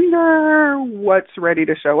I wonder what's ready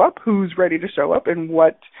to show up, who's ready to show up, and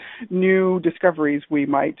what new discoveries we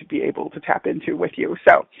might be able to tap into with you.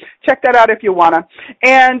 So check that out if you want to.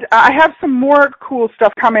 And I have some more cool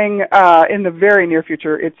stuff coming in the very near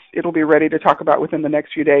future. It'll be ready to talk about within the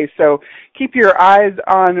next few days. So keep your eyes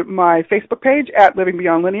on my Facebook page at Living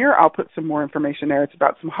Beyond Linear. I'll put some more information there. It's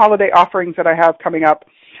about some holiday offerings that I have coming up,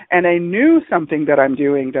 and a new something that I'm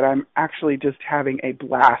doing that I'm actually just having a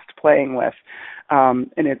blast playing with. And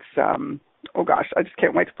it's, oh gosh, I just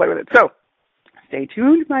can't wait to play with it. So stay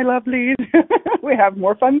tuned, my lovelies. We have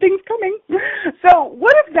more fun things coming. So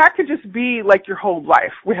what if that could just be like your whole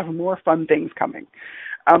life? We have more fun things coming.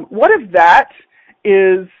 What if that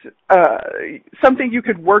is something you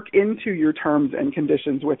could work into your terms and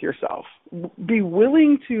conditions with yourself? Be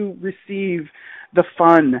willing to receive the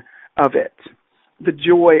fun of it, the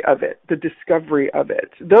joy of it, the discovery of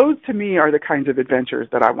it. Those, to me, are the kinds of adventures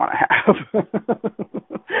that I want to have.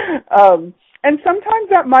 And sometimes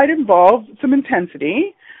that might involve some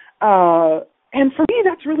intensity. And for me,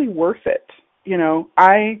 that's really worth it.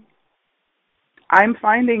 I'm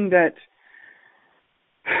finding that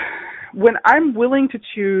when I'm willing to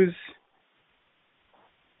choose,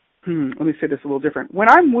 let me say this a little different. When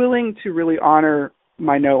I'm willing to really honor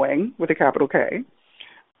my knowing, with a capital K,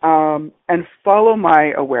 and follow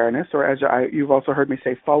my awareness, or as you've also heard me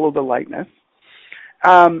say, follow the lightness,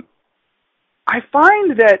 I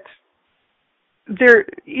find that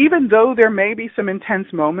even though there may be some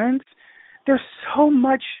intense moments, there's so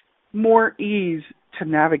much more ease to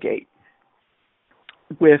navigate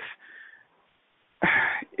with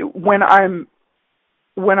when I'm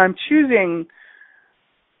choosing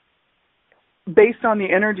based on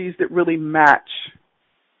the energies that really match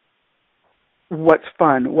what's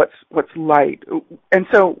fun, what's light. And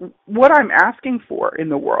so what I'm asking for in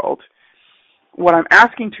the world, what I'm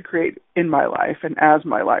asking to create in my life and as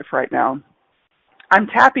my life right now, I'm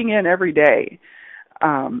tapping in every day.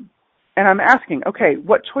 And I'm asking, okay,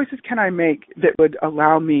 what choices can I make that would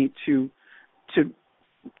allow me to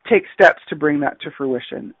take steps to bring that to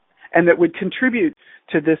fruition, and that would contribute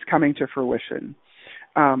to this coming to fruition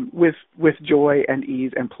with joy and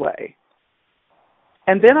ease and play.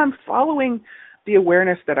 And then I'm following the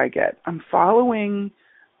awareness that I get. I'm following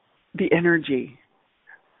the energy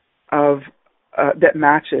of that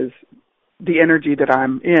matches the energy that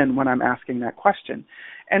I'm in when I'm asking that question.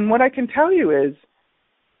 And what I can tell you is,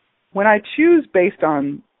 when I choose based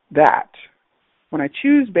on that, when I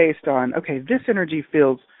choose based on, okay, this energy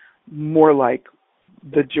feels more like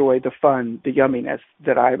the joy, the fun, the yumminess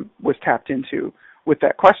that I was tapped into with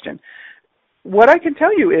that question, what I can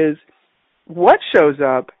tell you is what shows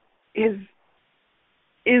up is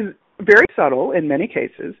very subtle in many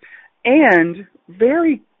cases and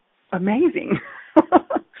very amazing.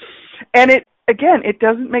 And it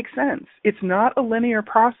doesn't make sense. It's not a linear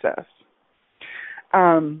process.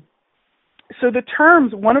 So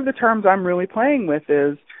one of the terms I'm really playing with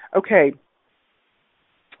is, okay,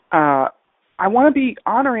 I want to be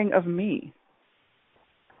honoring of me.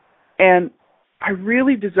 And I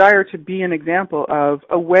really desire to be an example of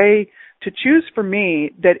a way to choose for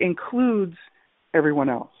me that includes everyone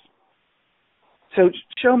else. So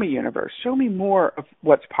show me, universe. Show me more of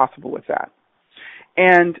what's possible with that.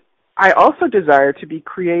 And I also desire to be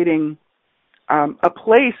creating a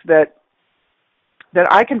place that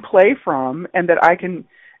I can play from and that I can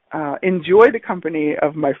enjoy the company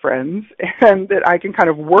of my friends and that I can kind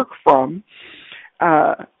of work from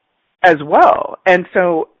as well. And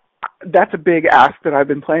so that's a big ask that I've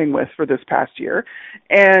been playing with for this past year.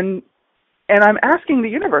 And I'm asking the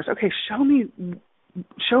universe, okay, show me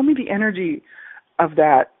the energy of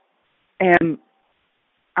that. And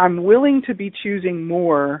I'm willing to be choosing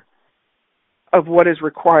more of what is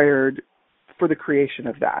required for the creation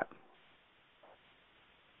of that.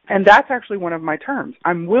 And that's actually one of my terms.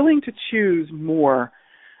 I'm willing to choose more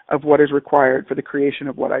of what is required for the creation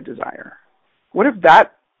of what I desire. What if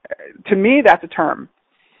that, to me, that's a term,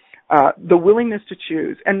 the willingness to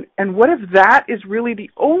choose. And what if that is really the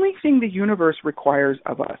only thing the universe requires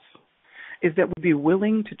of us, is that we be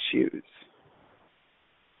willing to choose?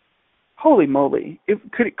 Holy moly.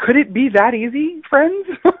 Could it be that easy, friends?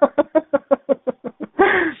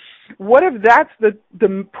 What if that's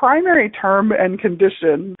the primary term and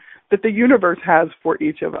condition that the universe has for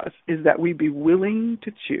each of us, is that we be willing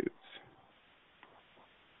to choose?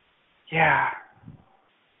 Yeah.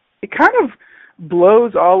 It kind of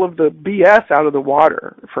blows all of the BS out of the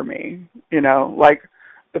water for me, like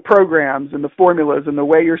the programs and the formulas and the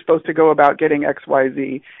way you're supposed to go about getting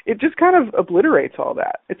XYZ. It just kind of obliterates all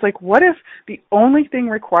that. It's like, what if the only thing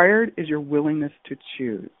required is your willingness to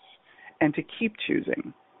choose and to keep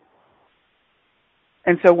choosing?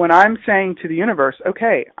 And so when I'm saying to the universe,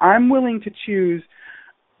 okay, I'm willing to choose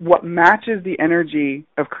what matches the energy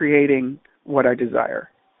of creating what I desire.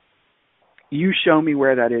 You show me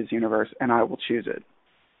where that is, universe, and I will choose it.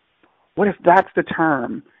 What if that's the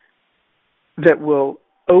term that will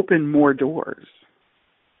open more doors?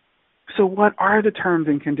 So what are the terms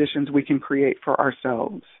and conditions we can create for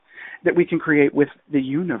ourselves, that we can create with the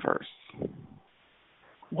universe?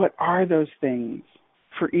 What are those things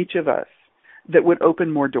for each of us that would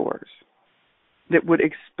open more doors, that would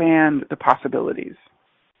expand the possibilities,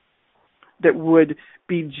 that would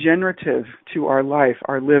be generative to our life,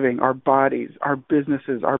 our living, our bodies, our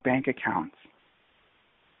businesses, our bank accounts,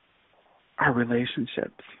 our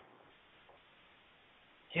relationships?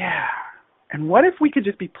 Yeah. And what if we could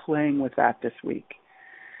just be playing with that this week?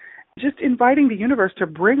 Just inviting the universe to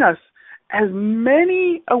bring us as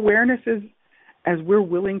many awarenesses as we're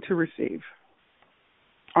willing to receive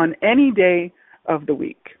on any day of the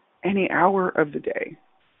week, any hour of the day.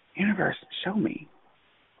 Universe, show me.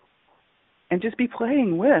 And just be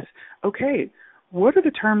playing with, okay, what are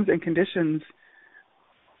the terms and conditions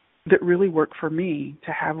that really work for me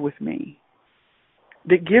to have with me,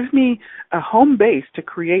 that give me a home base to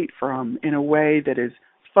create from in a way that is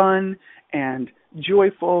fun and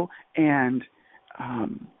joyful and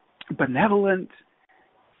benevolent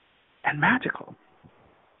and magical?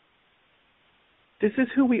 This is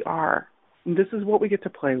who we are. And this is what we get to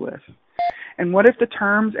play with. And what if the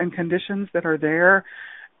terms and conditions that are there,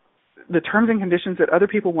 the terms and conditions that other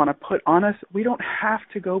people want to put on us, we don't have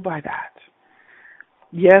to go by that.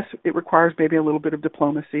 Yes, it requires maybe a little bit of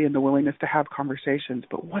diplomacy and the willingness to have conversations,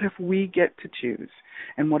 but what if we get to choose?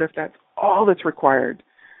 And what if that's all that's required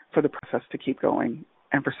for the process to keep going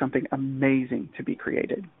and for something amazing to be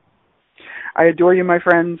created? I adore you, my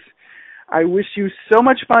friends. I wish you so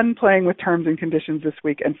much fun playing with terms and conditions this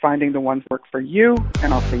week and finding the ones that work for you,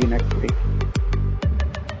 and I'll see you next week.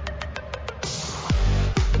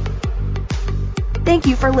 Thank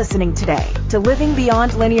you for listening today to Living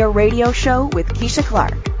Beyond Linear Radio Show with Keisha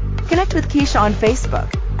Clark. Connect with Keisha on Facebook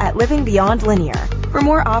at Living Beyond Linear for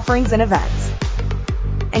more offerings and events.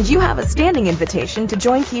 And you have a standing invitation to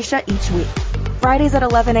join Keisha each week, Fridays at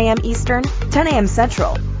 11 a.m. Eastern, 10 a.m.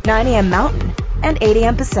 Central, 9 a.m. Mountain, and 8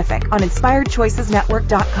 a.m. Pacific on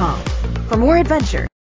InspiredChoicesNetwork.com. For more adventures,